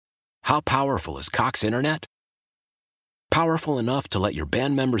How powerful is Cox Internet? Powerful enough to let your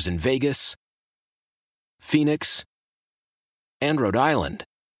band members in Vegas, Phoenix, and Rhode Island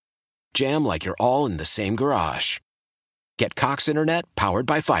jam like you're all in the same garage. Get Cox Internet powered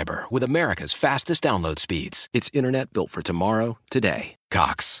by fiber with America's fastest download speeds. It's internet built for tomorrow, today.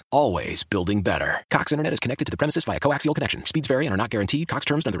 Cox, always building better. Cox Internet is connected to the premises via coaxial connection. Speeds vary and are not guaranteed. Cox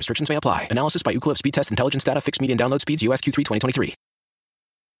terms and other restrictions may apply. Analysis by Ookla Speed Test Intelligence Data. Fixed median download speeds. US Q3 2023.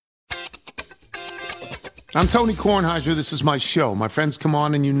 I'm Tony Kornheiser. This is my show. My friends come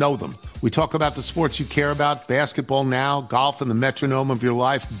on and you know them. We talk about the sports you care about, basketball now, golf, and the metronome of your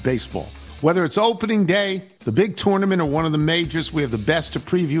life, baseball. Whether it's opening day, the big tournament, or one of the majors, we have the best to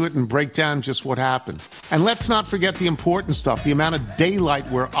preview it and break down just what happened. And let's not forget the important stuff, the amount of daylight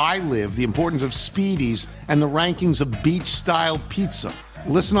where I live, the importance of speedies, and the rankings of beach-style pizza.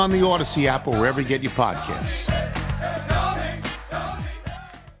 Listen on the Odyssey app or wherever you get your podcasts.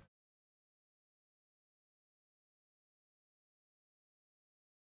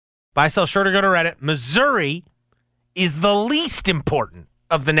 Buy, sell, short, or go to Reddit. Missouri is the least important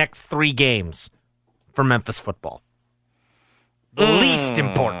of the next 3 games for Memphis football. The least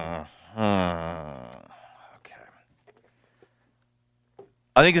important. Okay.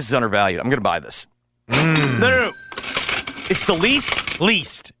 I think this is undervalued. I'm going to buy this. No. It's the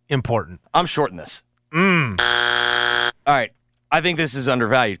least important. I'm shorting this. All right. I think this is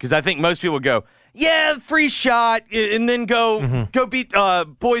undervalued because I think most people would go, yeah, free shot, and then go beat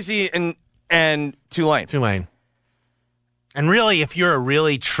Boise and Tulane. And really, if you're a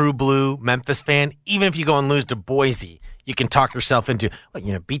really true blue Memphis fan, even if you go and lose to Boise, you can talk yourself into,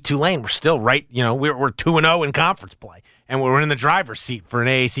 beat Tulane. We're still right. We're 2-0 in conference play, and we're in the driver's seat for an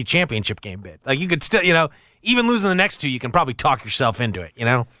AAC championship game bid. Like, you could still, even losing the next 2, you can probably talk yourself into it.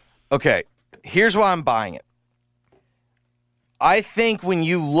 Okay, here's why I'm buying it. I think when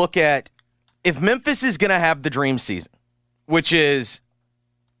you look at if Memphis is going to have the dream season, which is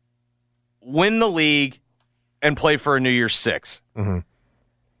win the league and play for a New Year's Six,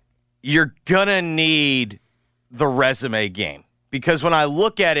 you're going to need the resume game. Because when I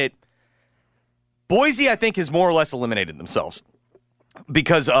look at it, Boise, I think, has more or less eliminated themselves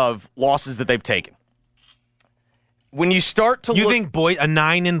because of losses that they've taken. When you start to you think a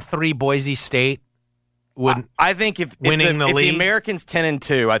 9-3 Boise State would I think if the Americans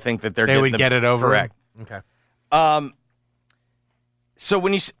 10-2, I think that they would get it over. Correct. Okay. So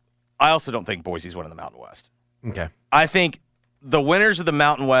when I also don't think Boise's winning the Mountain West. Okay. I think the winners of the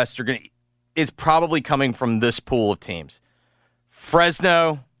Mountain West is probably coming from this pool of teams.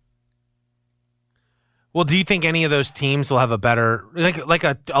 Fresno. Well, do you think any of those teams will have a better like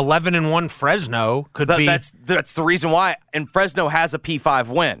a 11-1 Fresno could be? That's the reason why. And Fresno has a P5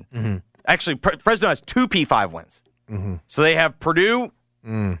 win. Actually, Fresno has 2 P5 wins. So they have Purdue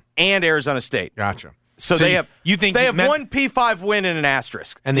and Arizona State. Gotcha. So they have. You think they have one P5 win and an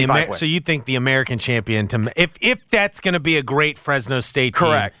asterisk? And so you think the American champion if that's going to be a great Fresno State team,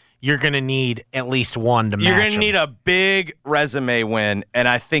 correct, you're going to need at least one to match. You're going to need a big resume win, and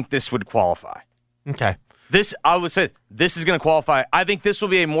I think this would qualify. Okay. I would say this is going to qualify. I think this will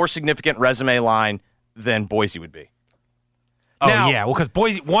be a more significant resume line than Boise would be. Oh, yeah. Well, because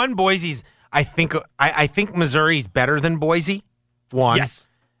Boise's, I think Missouri's better than Boise. One. Yes.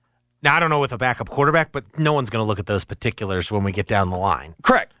 Now, I don't know with a backup quarterback, but no one's going to look at those particulars when we get down the line.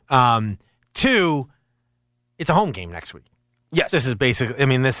 Correct. 2, it's a home game next week. Yes. This is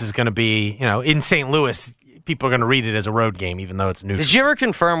this is going to be, in St. Louis, people are going to read it as a road game, even though it's neutral. Did you ever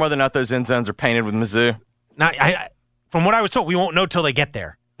confirm whether or not those end zones are painted with Mizzou? From what I was told, we won't know till they get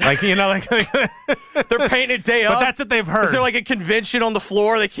there. They're painted day up. But that's what they've heard. Is there like a convention on the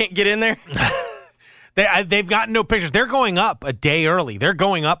floor? They can't get in there? They've gotten no pictures. They're going up a day early. They're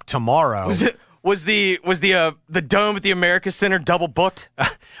going up tomorrow. Was the dome at the America Center double booked?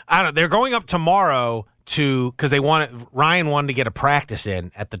 I don't know. They're going up tomorrow because Ryan wanted to get a practice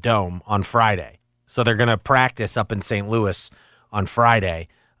in at the dome on Friday. So they're going to practice up in St. Louis on Friday.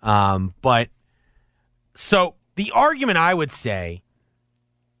 So the argument I would say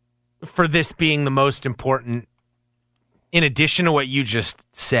for this being the most important, in addition to what you just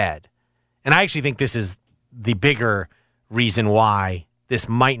said, and I actually think this is the bigger reason why this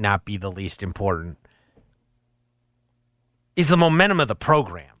might not be the least important, is the momentum of the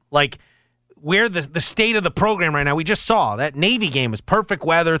program. Like, where the state of the program right now, we just saw that Navy game was perfect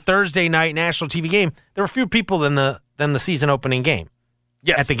weather, Thursday night, national TV game. There were fewer people than the season opening game.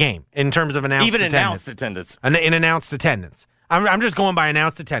 Yes. At the game, in terms of announced attendance. Announced attendance. In announced attendance. I'm just going by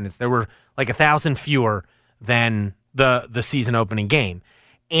announced attendance. There were like 1,000 fewer than the season opening game.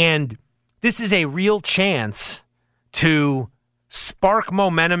 And this is a real chance to spark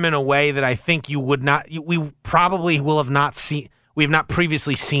momentum in a way that I think we probably will have not seen. We have not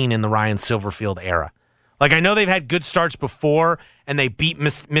previously seen in the Ryan Silverfield era. Like, I know they've had good starts before, and they beat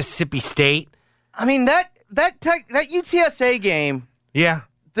Mississippi State. I mean, that UTSA game, yeah,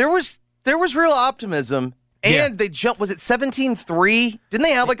 there was real optimism, and they jumped. Was it 17-3? Didn't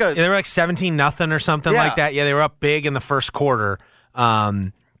they have like a? They were like 17-0 or something like that. Yeah, they were up big in the first quarter.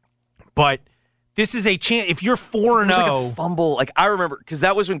 But this is a chance. If you're 4-0, like a fumble. Like, I remember, because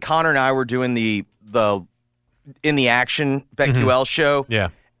that was when Connor and I were doing the in the action BetQL show. Yeah.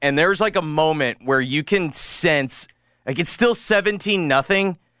 And there's like a moment where you can sense, like, it's still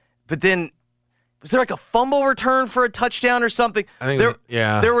 17-0, but then was there like a fumble return for a touchdown or something? I think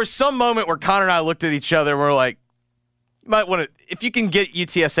there was some moment where Connor and I looked at each other and we're like, you might want to, if you can get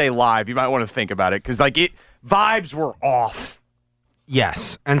UTSA live, you might want to think about it, because like vibes were off.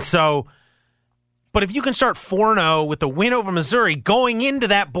 Yes. And so, but if you can start 4-0 with the win over Missouri going into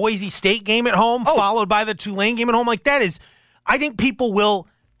that Boise State game at home, followed by the Tulane game at home, like, that is, I think people will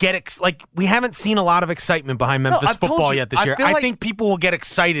get we haven't seen a lot of excitement behind Memphis football yet this year. I think people will get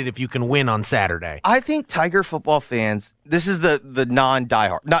excited if you can win on Saturday. I think Tiger football fans, this is the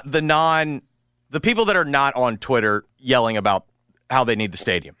non-diehard, not the people that are not on Twitter yelling about how they need the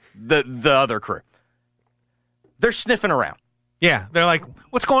stadium. The other crew, they're sniffing around. Yeah, they're like,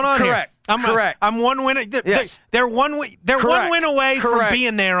 what's going on here? Correct. I'm one win. Yes. They're one win away from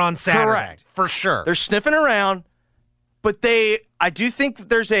being there on Saturday. Correct. For sure. They're sniffing around, but I do think that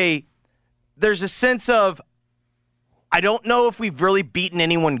there's a sense of, I don't know if we've really beaten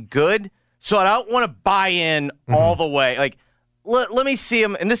anyone good, so I don't want to buy in all the way. Like, let me see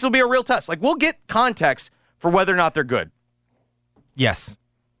them, and this will be a real test. Like, we'll get context for whether or not they're good. Yes.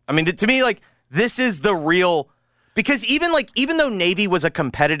 I mean, to me, like, this is the real, because even though Navy was a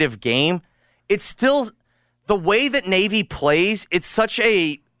competitive game, it's still the way that Navy plays, it's such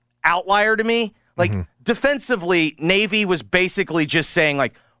a outlier to me. Like, defensively, Navy was basically just saying,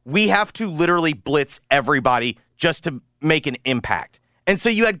 like, we have to literally blitz everybody just to make an impact. And so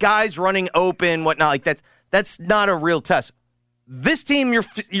you had guys running open, whatnot. Like, that's not a real test. This team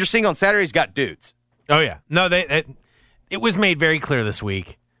you're seeing on Saturday's got dudes. Oh, yeah. No, it was made very clear this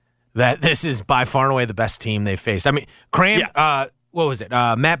week that this is by far and away the best team they've faced. I mean, what was it?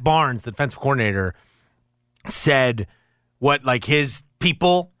 Matt Barnes, the defensive coordinator, said what, like, his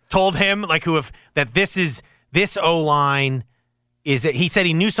people told him, like, that this O-line is, he said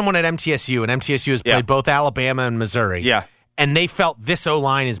he knew someone at MTSU, and MTSU has played both Alabama and Missouri. Yeah. And they felt this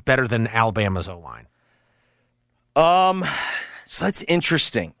O-line is better than Alabama's O-line. So that's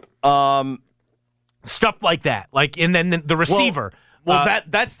interesting. Stuff like that. Like, and then the receiver. Well,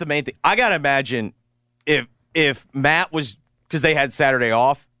 that's the main thing. I got to imagine if Matt was, because they had Saturday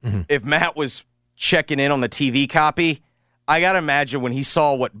off, if Matt was checking in on the TV copy, I got to imagine when he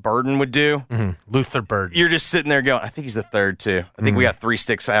saw what Burden would do. Luther Burden. You're just sitting there going, I think he's the third, too. I think we got 3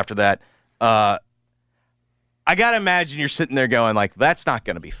 sticks after that. I got to imagine you're sitting there going, like, that's not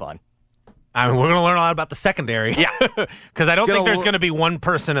going to be fun. I mean, we're going to learn a lot about the secondary. Yeah. Because I don't think there's going to be one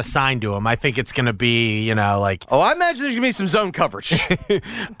person assigned to him. I think it's going to be, like... Oh, I imagine there's going to be some zone coverage.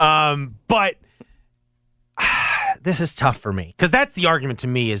 But this is tough for me. Because that's the argument to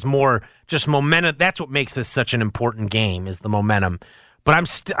me, is more just momentum. That's what makes this such an important game, is the momentum. But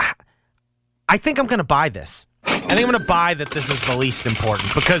I think I'm going to buy this. I think I'm going to buy that this is the least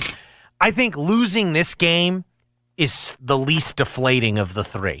important. Because I think losing this game is the least deflating of the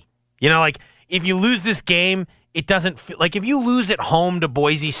three. Like, if you lose this game, it doesn't feel like, if you lose at home to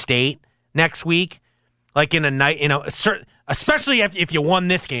Boise State next week, like in a night, especially if you won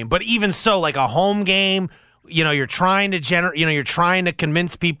this game, but even so, like a home game, you're trying to you're trying to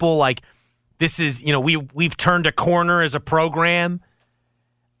convince people, like, this is, we've turned a corner as a program.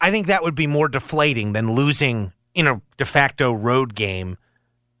 I think that would be more deflating than losing in a de facto road game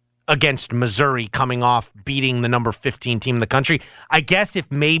against Missouri, coming off beating the number 15 team in the country. I guess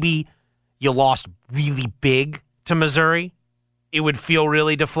if maybe you lost really big to Missouri, it would feel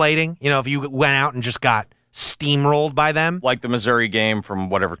really deflating. If you went out and just got steamrolled by them. Like the Missouri game from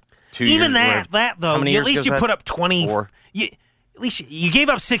whatever, 2 years. Even that though, at least you put up 24. At least you gave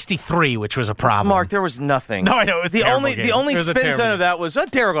up 63, which was a problem. Mark, there was nothing. No, I know. It was the only spin zone of that was,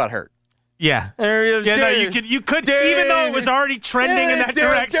 Darryl got hurt. Yeah. No, you could even though it was already trending in that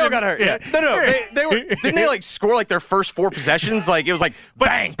direction. Darryl got hurt. Yeah. No. They were, didn't they score like their first 4 possessions? Like, it was like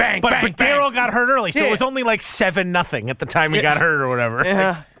bang, bang, but bang. But Darryl got hurt early, so it was only like 7-0 at the time he got hurt or whatever.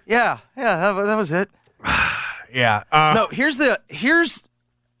 Yeah. That was it. Yeah. No, here's.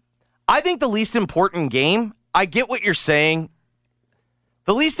 I think the least important game. I get what you're saying.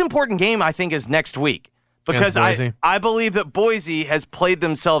 The least important game, I think, is next week, Because I believe that Boise has played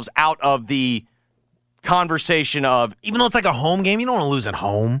themselves out of the conversation of, even though it's like a home game, you don't want to lose at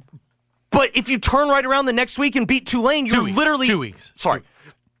home. But if you turn right around the next week and beat Tulane, you're literally 2 weeks. Sorry,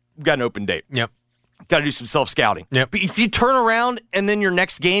 we've got an open date. Yep. Got to do some self-scouting. Yep. But if you turn around and then your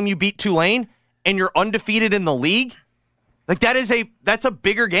next game you beat Tulane and you're undefeated in the league, like that's a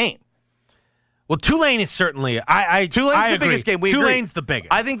bigger game. Well, Tulane is certainly Tulane's the biggest game. We Tulane's agree. the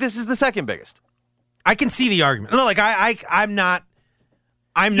biggest. I think this is the second biggest. I can see the argument. No, like I'm not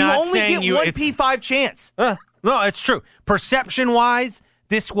saying you only get one P5 chance. No, it's true. Perception-wise,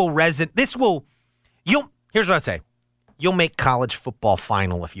 this will resonate. Here's what I say. You'll make college football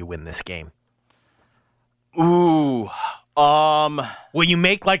final if you win this game. Ooh. Will you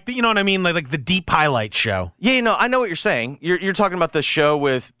make you know what I mean? Like the deep highlight show. Yeah, I know what you're saying. You're talking about the show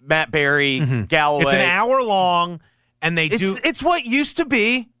with Matt Berry, Galloway. It's an hour long, and It's what used to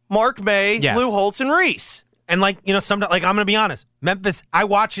be Mark May, yes. Lou Holtz, and Reese. And sometimes, I'm gonna be honest, Memphis, I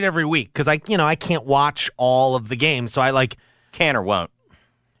watch it every week because I can't watch all of the games, so I can or won't.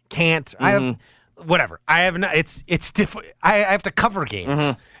 Can't. Mm-hmm. I have whatever. I have not. It's different. I have to cover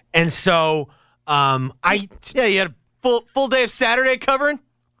games, and so you had a full day of Saturday covering.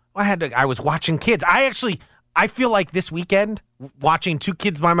 I was watching kids. I feel like this weekend watching two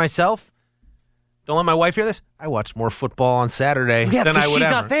kids by myself. Don't let my wife hear this. I watched more football on Saturday than I would she's ever.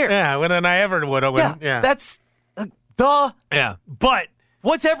 Not there. Yeah, than I ever would. That's duh. Yeah, but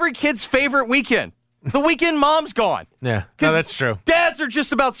what's every kid's favorite weekend? The weekend mom's gone. Yeah, no, that's true. Dads are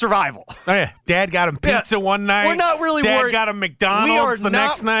just about survival. Oh, yeah. Dad got him pizza one night. We're not really worried. Dad got him McDonald's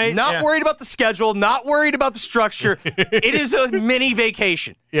next night. Not worried about the schedule, not worried about the structure. It is a mini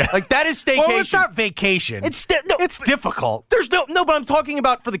vacation. Yeah. That is staycation. Well, it's not vacation. It's difficult. There's no, but I'm talking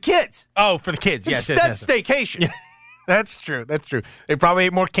about for the kids. Oh, for the kids. Yes. That's staycation. Yeah. That's true. They probably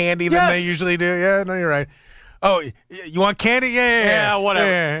ate more candy than they usually do. Yeah, no, you're right. Oh, you want candy? Yeah, whatever.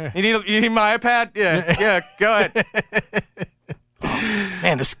 Yeah. You need my iPad? Yeah, go ahead.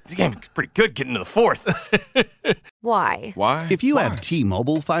 Man, this game is pretty good getting to the fourth. Why? If you have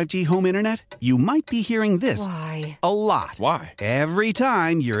T-Mobile 5G home internet, you might be hearing this Why? a lot. Why? Every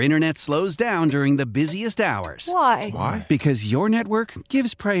time your internet slows down during the busiest hours. Why? Because your network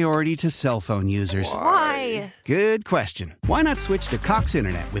gives priority to cell phone users. Why? Good question. Why not switch to Cox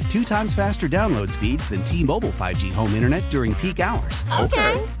Internet with 2 times faster download speeds than T-Mobile 5G home internet during peak hours?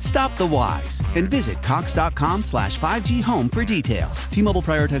 Okay. Stop the whys and visit cox.com/5G home for details. T-Mobile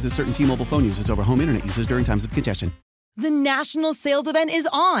prioritizes certain T-Mobile phone users over home internet users during times of congestion. The national sales event is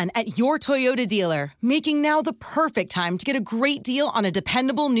on at your Toyota dealer, making now the perfect time to get a great deal on a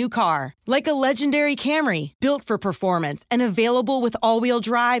dependable new car. Like a legendary Camry, built for performance and available with all-wheel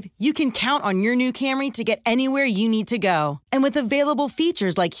drive, you can count on your new Camry to get anywhere you need to go. And with available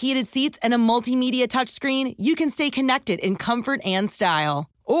features like heated seats and a multimedia touchscreen, you can stay connected in comfort and style.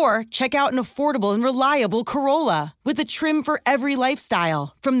 Or check out an affordable and reliable Corolla with a trim for every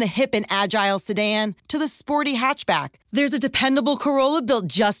lifestyle. From the hip and agile sedan to the sporty hatchback, there's a dependable Corolla built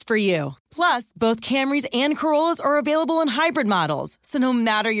just for you. Plus, both Camrys and Corollas are available in hybrid models. So no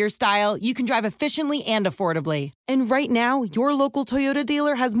matter your style, you can drive efficiently and affordably. And right now, your local Toyota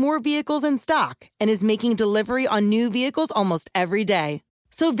dealer has more vehicles in stock and is making delivery on new vehicles almost every day.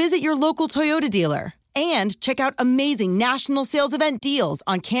 So visit your local Toyota dealer. And check out amazing national sales event deals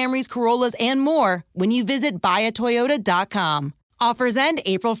on Camrys, Corollas, and more when you visit buyatoyota.com. Offers end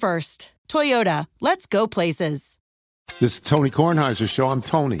April 1st. Toyota, let's go places. This is Tony Kornheiser's show. I'm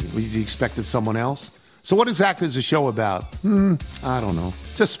Tony. You expected someone else? So what exactly is the show about? I don't know.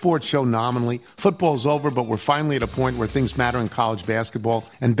 It's a sports show nominally. Football's over, but we're finally at a point where things matter in college basketball,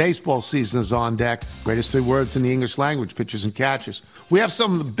 and baseball season is on deck. Greatest 3 words in the English language, pitchers and catchers. We have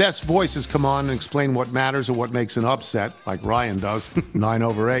some of the best voices come on and explain what matters or what makes an upset, like Ryan does,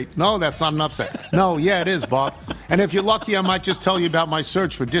 9/8. No, that's not an upset. No, yeah, it is, Bob. And if you're lucky, I might just tell you about my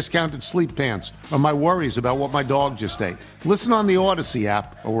search for discounted sleep pants or my worries about what my dog just ate. Listen on the Odyssey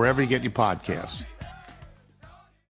app or wherever you get your podcasts.